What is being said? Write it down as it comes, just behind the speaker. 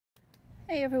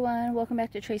Hey everyone, welcome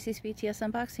back to Tracy's Bts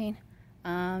Unboxing.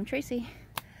 I'm Tracy.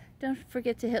 Don't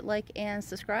forget to hit like and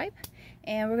subscribe.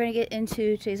 And we're going to get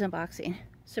into today's unboxing.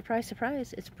 Surprise,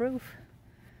 surprise, it's proof.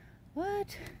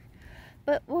 What?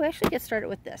 But we'll actually get started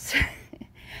with this.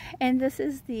 And this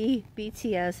is the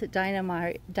BTS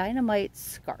Dynamite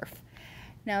Scarf.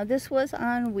 Now this was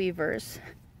on Weavers,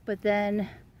 but then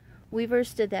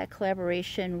Weavers did that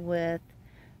collaboration with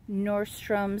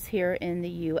Nordstrom's here in the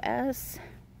US.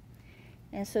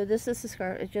 And so this is the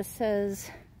scarf. It just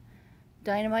says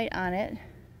Dynamite on it,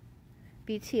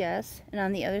 BTS, and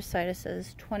on the other side it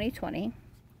says 2020.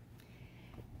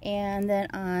 And then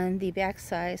on the back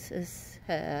side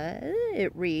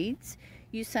it reads,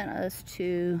 "You sent us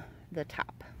to the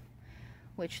top,"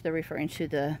 which they're referring to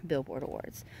the Billboard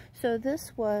Awards. So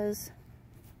this was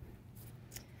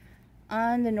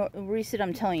on the reason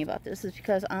I'm telling you about this is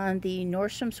because on the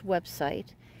Nordstrom's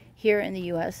website here in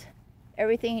the US,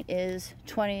 everything is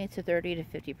 20 to 30 to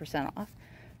 50% off.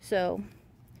 So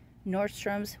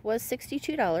Nordstrom's was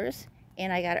 $62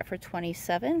 and I got it for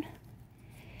 $27.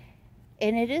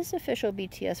 And it is official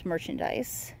BTS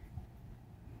merchandise.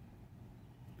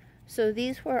 So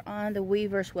these were on the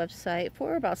Weavers website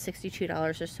for about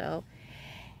 $62 or so.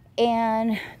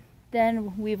 And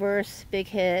then Weavers, big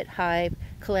hit, hype,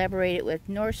 collaborated with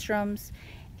Nordstrom's,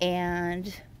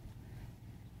 and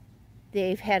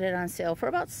they've had it on sale for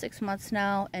about 6 months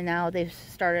now, and now they've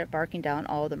started barking down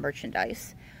all the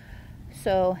merchandise.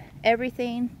 So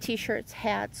everything, t-shirts,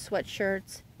 hats,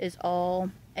 sweatshirts, is all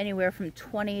anywhere from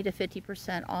 20 to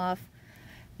 50% off.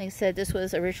 Like I said, this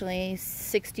was originally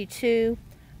 $62.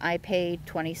 I paid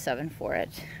 $27 for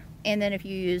it. And then if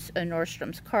you use a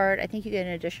Nordstrom's card, I think you get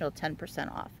an additional 10%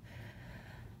 off.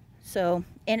 So,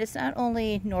 and it's not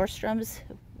only Nordstrom's.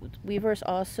 Weavers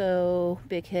also,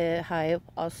 big hit, hype,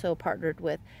 also partnered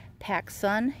with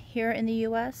PacSun here in the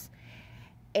US.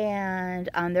 And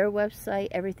on their website,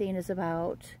 everything is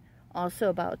also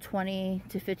about 20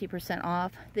 to 50%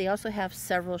 off. They also have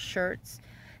several shirts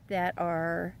that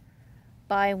are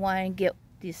buy one, get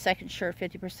the second shirt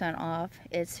 50% off.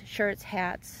 It's shirts,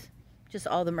 hats, just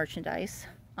all the merchandise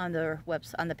on their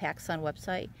website, on the PacSun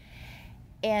website.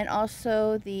 And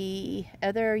also the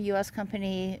other US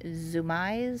company, Zamira.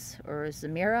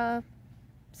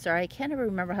 Sorry, I can't ever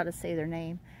remember how to say their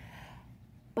name.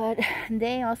 But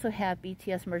they also have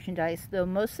BTS merchandise, though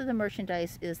most of the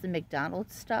merchandise is the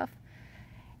McDonald's stuff.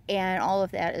 And all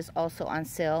of that is also on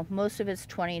sale. Most of it's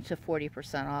 20 to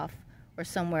 40% off, or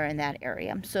somewhere in that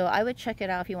area. So I would check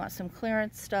it out if you want some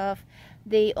clearance stuff.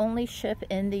 They only ship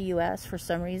in the US for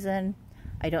some reason.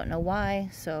 I don't know why,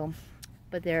 so...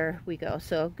 but there we go.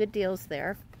 So good deals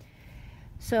there.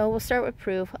 So we'll start with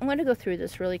proof. I'm going to go through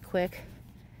this really quick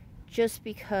just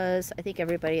because I think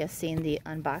everybody has seen the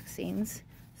unboxings.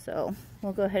 So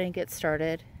we'll go ahead and get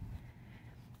started.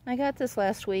 I got this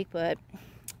last week, but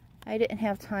I didn't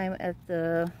have time at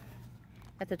the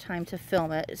time to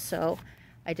film it. So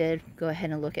I did go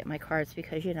ahead and look at my cards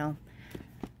because, you know,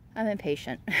 I'm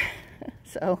impatient.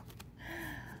 So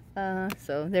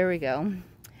there we go.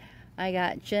 I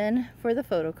got Jen for the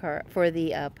photo card, for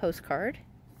the postcard,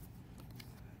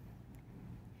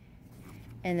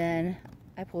 and then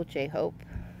I pulled J-Hope.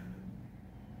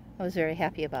 I was very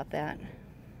happy about that.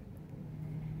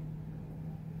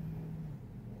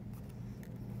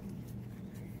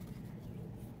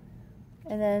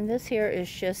 And then this here is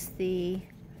just the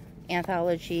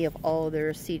anthology of all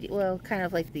their CDs, well, kind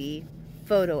of like the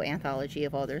photo anthology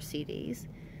of all their CDs.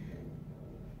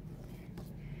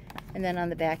 And then on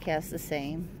the back has the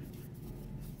same.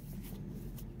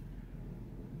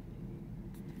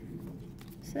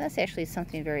 So that's actually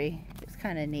something it's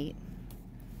kind of neat.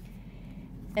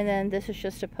 And then this is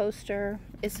just a poster.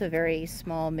 It's a very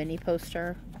small mini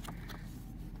poster.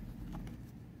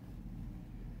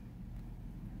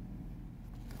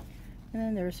 And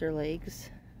then there's their legs.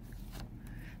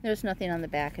 There's nothing on the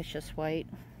back, it's just white.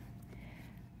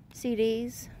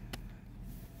 CDs.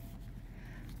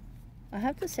 I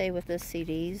have to say with this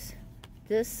CDs,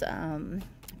 this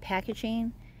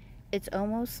packaging, it's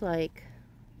almost like,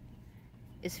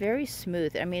 it's very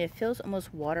smooth. I mean, it feels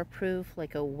almost waterproof,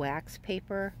 like a wax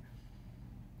paper.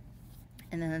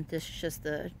 And then this is just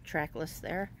the track list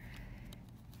there.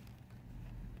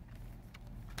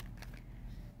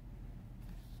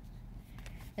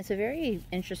 It's a very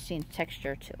interesting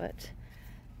texture to it.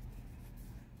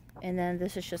 And then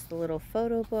this is just a little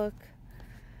photo book.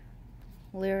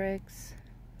 Lyrics.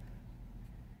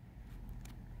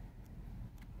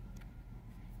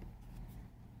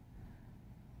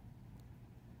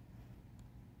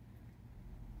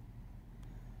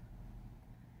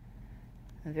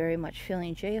 I'm very much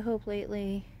feeling J-Hope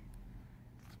lately.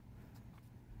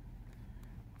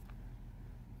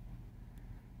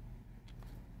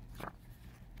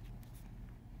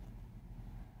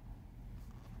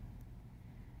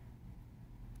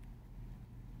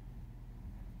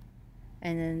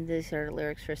 And then these are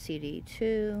lyrics for CD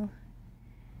 2.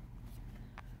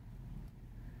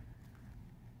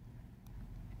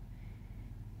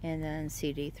 And then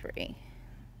CD 3.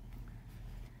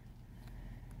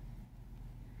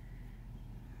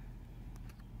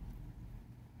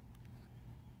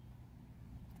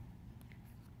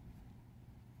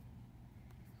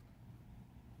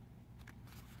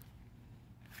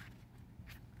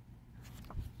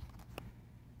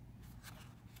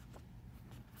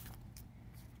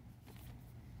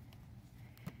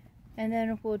 And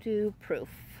then we'll do proof.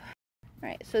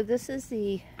 Alright, so this is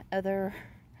the other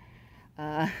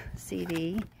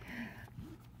CD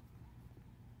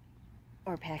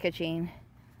or packaging.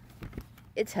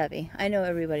 It's heavy. I know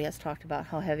everybody has talked about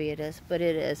how heavy it is, but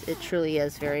it is. It truly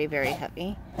is very, very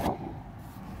heavy.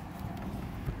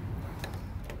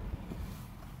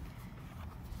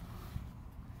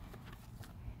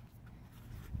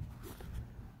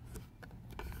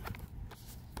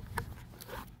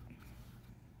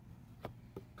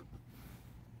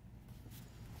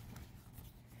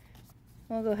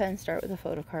 We'll go ahead and start with the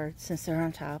photo cards since they're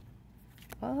on top.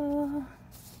 Oh.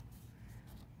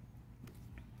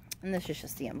 And this is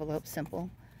just the envelope, simple.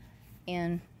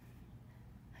 And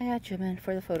I got Jimin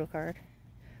for the photo card,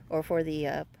 or for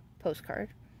the postcard.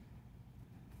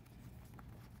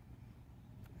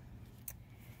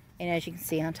 And as you can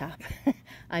see on top,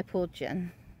 I pulled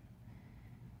Jin.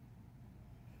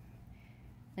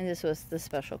 And this was the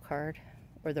special card,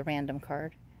 or the random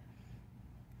card.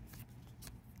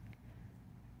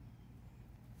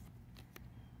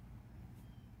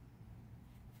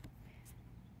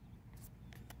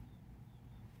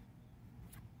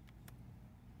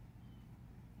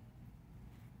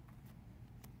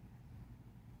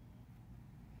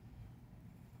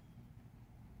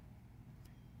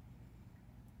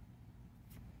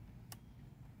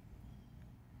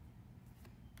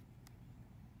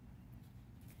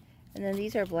 And then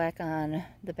these are black on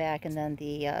the back, and then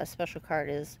the special card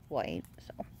is white.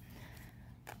 So,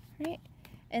 right.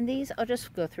 And these I'll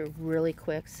just go through really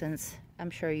quick since I'm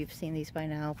sure you've seen these by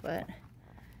now, but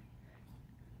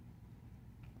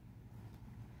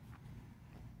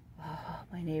oh,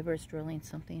 my neighbor's drilling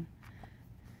something.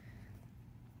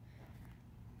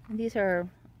 And these are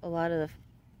a lot of the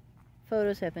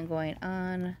photos that have been going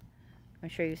on. I'm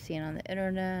sure you've seen on the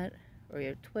internet or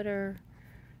your Twitter,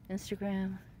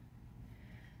 Instagram.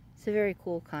 It's a very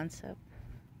cool concept.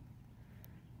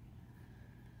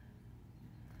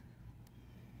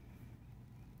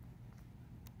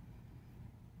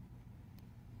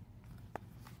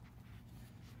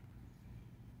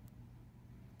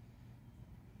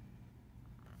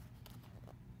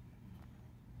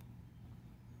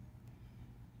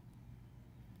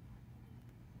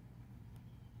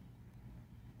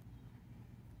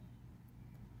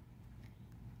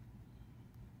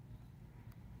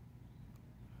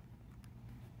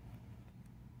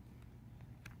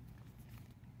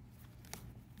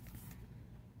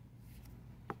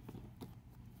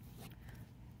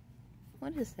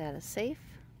 What is that, a safe?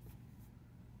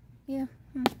 Yeah.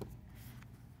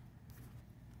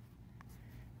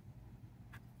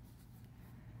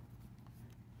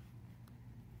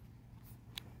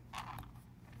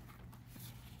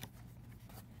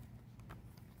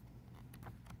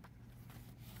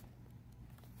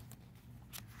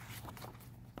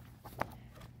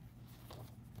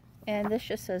 And this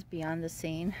just says Beyond the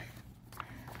Scene,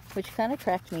 which kind of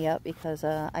cracked me up because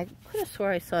I could have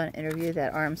swore I saw an interview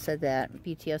that ARM said that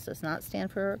BTS does not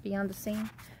stand for Beyond the Scene.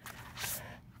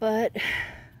 But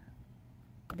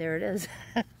there it is.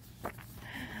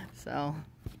 So,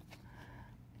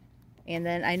 and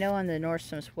then I know on the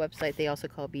Nordstrom's website they also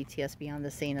call BTS Beyond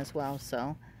the Scene as well,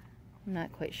 so I'm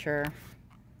not quite sure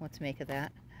what to make of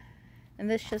that. And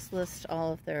this just lists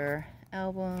all of their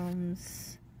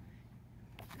albums,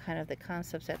 kind of the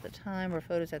concepts at the time, or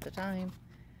photos at the time.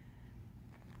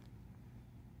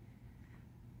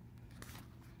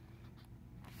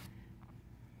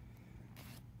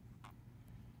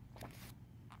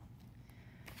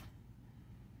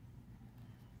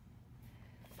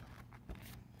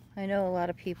 I know a lot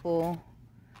of people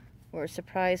were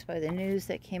surprised by the news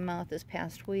that came out this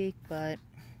past week, but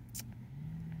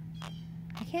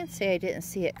I can't say I didn't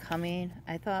see it coming.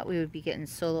 I thought we would be getting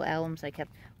solo albums.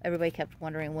 Everybody kept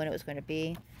wondering when it was going to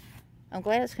be. I'm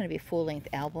glad it's going to be full-length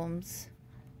albums,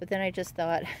 but then I just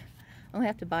thought I'm going to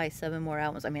have to buy 7 more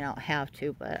albums. I mean, I don't have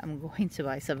to, but I'm going to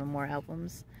buy 7 more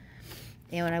albums.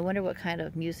 And I wonder what kind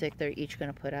of music they're each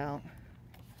going to put out.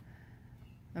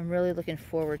 I'm really looking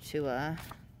forward to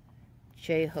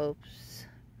J-Hope's.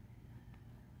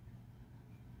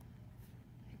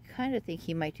 I kind of think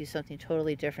he might do something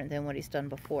totally different than what he's done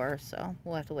before, so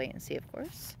we'll have to wait and see, of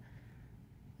course.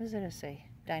 What does it say?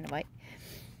 Dynamite.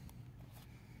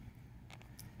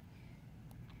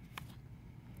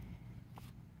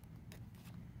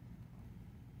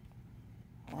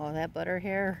 Oh, that butter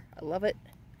hair. I love it.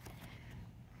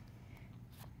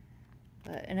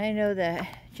 And I know that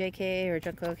JK or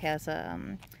Jungkook has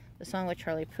the song with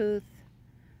Charlie Puth.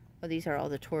 Well, these are all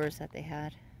the tours that they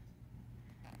had.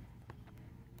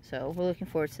 So we're looking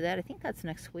forward to that. I think that's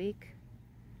next week.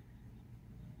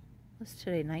 What's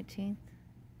today, 19th?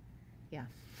 Yeah.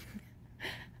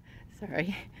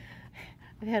 Sorry.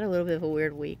 I've had a little bit of a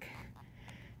weird week.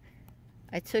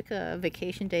 I took a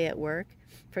vacation day at work,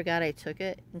 forgot I took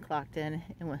it, and clocked in.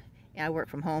 And I work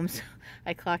from home, so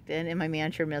I clocked in, and my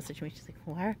manager messaged me. She's like,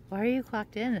 why are you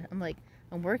clocked in? I'm like,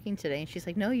 I'm working today. And she's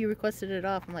like, no, you requested it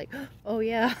off. I'm like, oh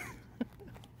yeah.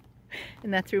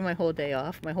 And that threw my whole day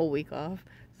off, my whole week off.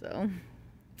 So,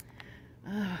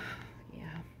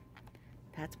 yeah,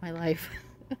 that's my life.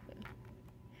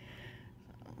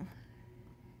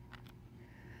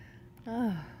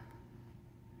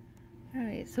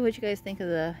 Alright, so what'd you guys think of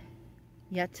the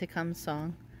Yet to Come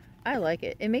song? I like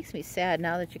it. It makes me sad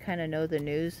now that you kind of know the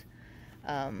news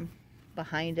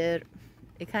behind it.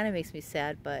 It kind of makes me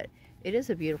sad, but it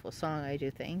is a beautiful song, I do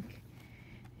think.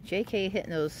 JK hitting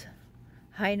those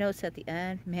high notes at the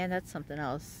end, man, that's something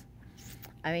else.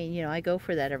 I mean, you know, I go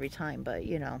for that every time, but,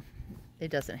 you know, it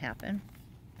doesn't happen.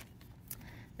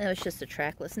 And it was just a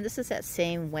track list. And this is that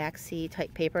same waxy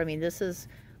type paper. I mean, this is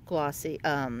glossy,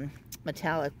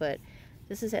 metallic, but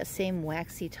this is that same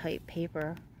waxy type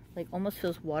paper. Like, almost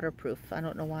feels waterproof. I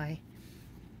don't know why.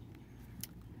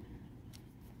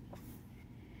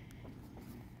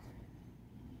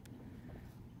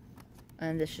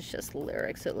 And this is just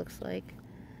lyrics, it looks like.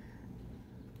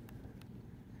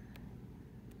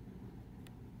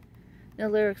 The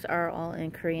lyrics are all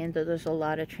in Korean, though there's a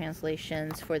lot of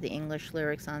translations for the English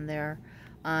lyrics on there,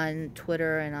 on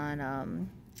Twitter and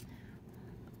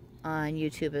on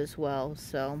YouTube as well,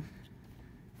 so.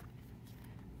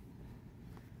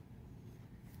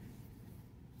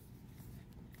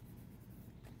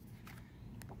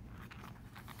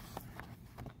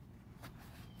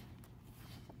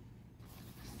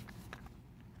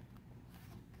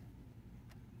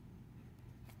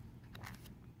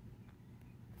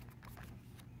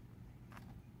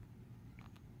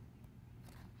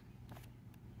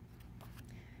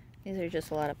 These are just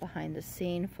a lot of behind the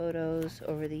scene photos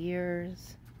over the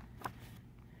years.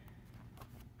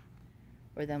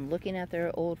 Or them looking at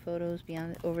their old photos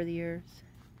over the years.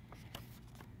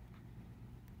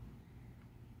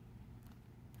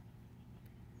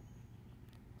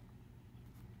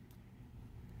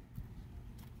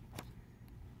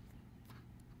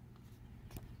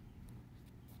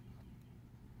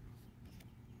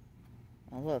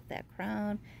 I love that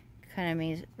crown. Kind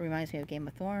of reminds me of Game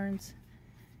of Thrones.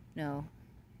 No.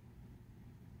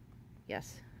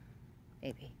 Yes.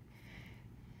 Maybe.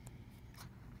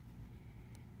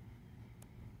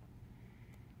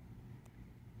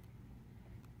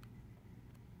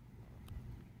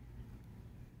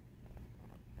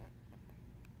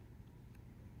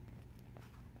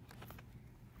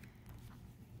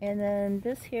 And then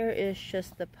this here is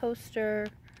just the poster.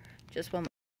 Just one.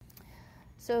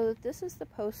 So this is the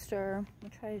poster. I'll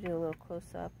try to do a little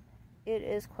close up. It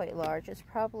is quite large. It's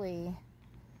probably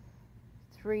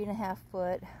 3.5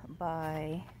 foot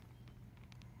by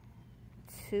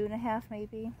 2.5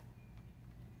 maybe.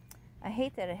 I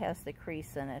hate that it has the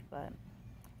crease in it, but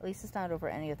at least it's not over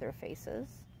any of their faces.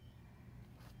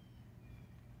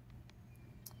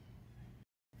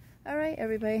 Alright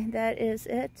everybody, that is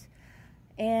it.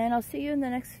 And I'll see you in the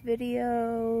next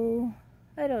video.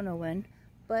 I don't know when,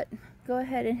 but go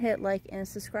ahead and hit like and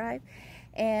subscribe.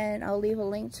 And I'll leave a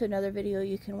link to another video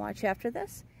you can watch after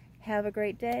this. Have a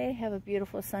great day. Have a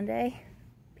beautiful Sunday.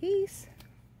 Peace.